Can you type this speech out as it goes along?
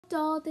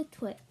Dahl the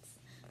Twits.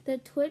 The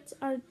Twits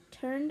are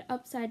turned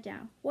upside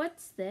down.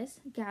 "What's this?"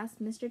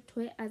 gasped Mr.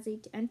 Twit as they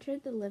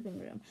entered the living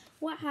room.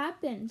 "What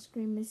happened?"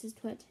 screamed Mrs.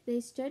 Twit. They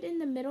stood in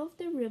the middle of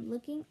the room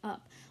looking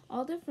up.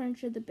 All the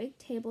furniture, the big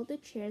table, the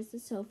chairs, the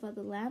sofa,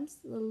 the lamps,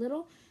 the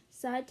little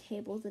side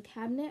table, the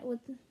cabinet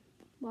with a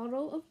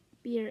bottle of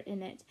beer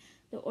in it,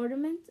 the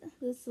ornaments,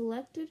 the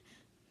selected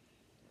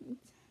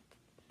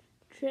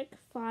trick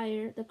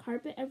fire, the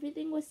carpet,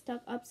 everything was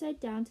stuck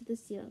upside down to the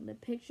ceiling. The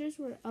pictures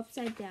were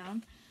upside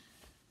down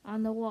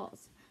on the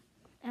walls,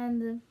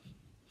 and the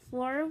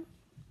floor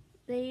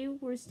they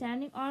were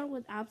standing on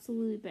was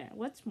absolutely bare.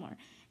 What's more,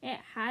 it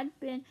had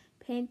been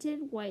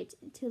painted white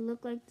to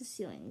look like the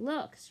ceiling.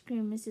 "Look!"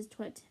 screamed Mrs.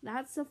 Twit.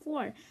 "That's the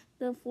floor.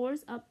 The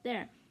floor's up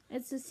there.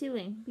 It's the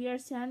ceiling. We are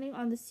standing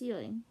on the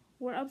ceiling.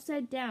 We're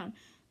upside down,"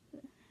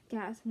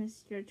 gasped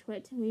Mr.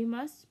 Twit. "We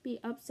must be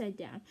upside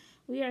down.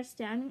 We are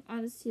standing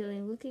on the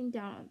ceiling looking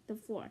down at the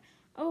floor."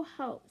 "Oh,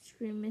 help!"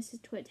 screamed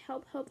Mrs. Twit.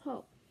 "Help, help,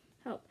 help,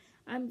 help.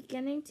 I'm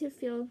beginning to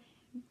feel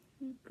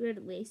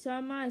giddily." "So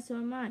am I,"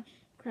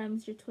 cried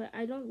Mr. Twit.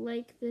 "I don't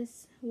like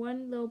this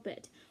one little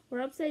bit.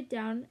 We're upside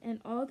down,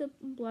 and all the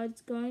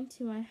blood's going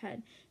to my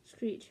head,"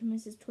 screeched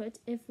Mrs. Twit.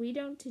 "If we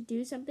don't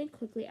do something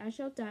quickly, I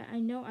shall die. I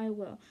know I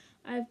will."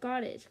 "I've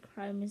got it,"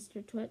 cried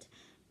Mr. Twit.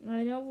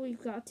 "I know what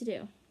we've got to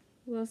do.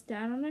 We'll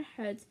stand on our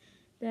heads,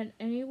 then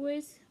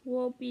anyways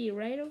we'll be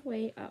right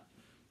away up."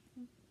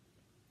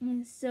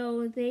 And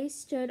so they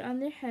stood on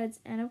their heads,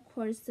 and of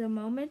course the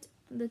moment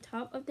the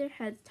top of their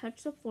heads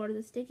touched the floor,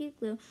 the sticky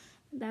glue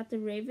that the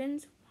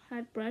ravens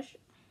had brushed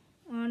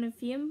on a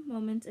few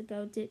moments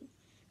ago did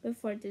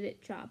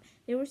its job.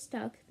 They were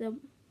stuck.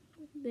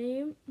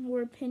 They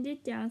were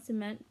pinned down,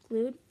 cement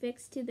glued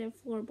fixed to their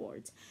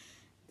floorboards.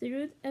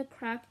 Through a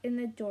crack in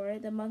the door,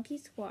 the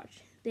monkeys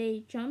watched.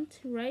 They jumped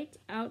right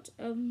out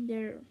of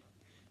their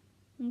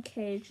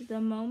cage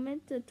the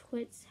moment the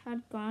Twits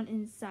had gone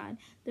inside,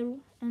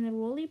 and the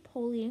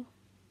roly-poly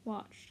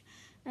watched,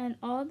 and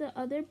all the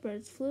other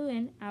birds flew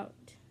in out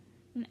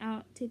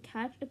to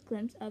catch a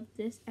glimpse of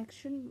this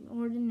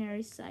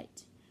extraordinary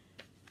sight.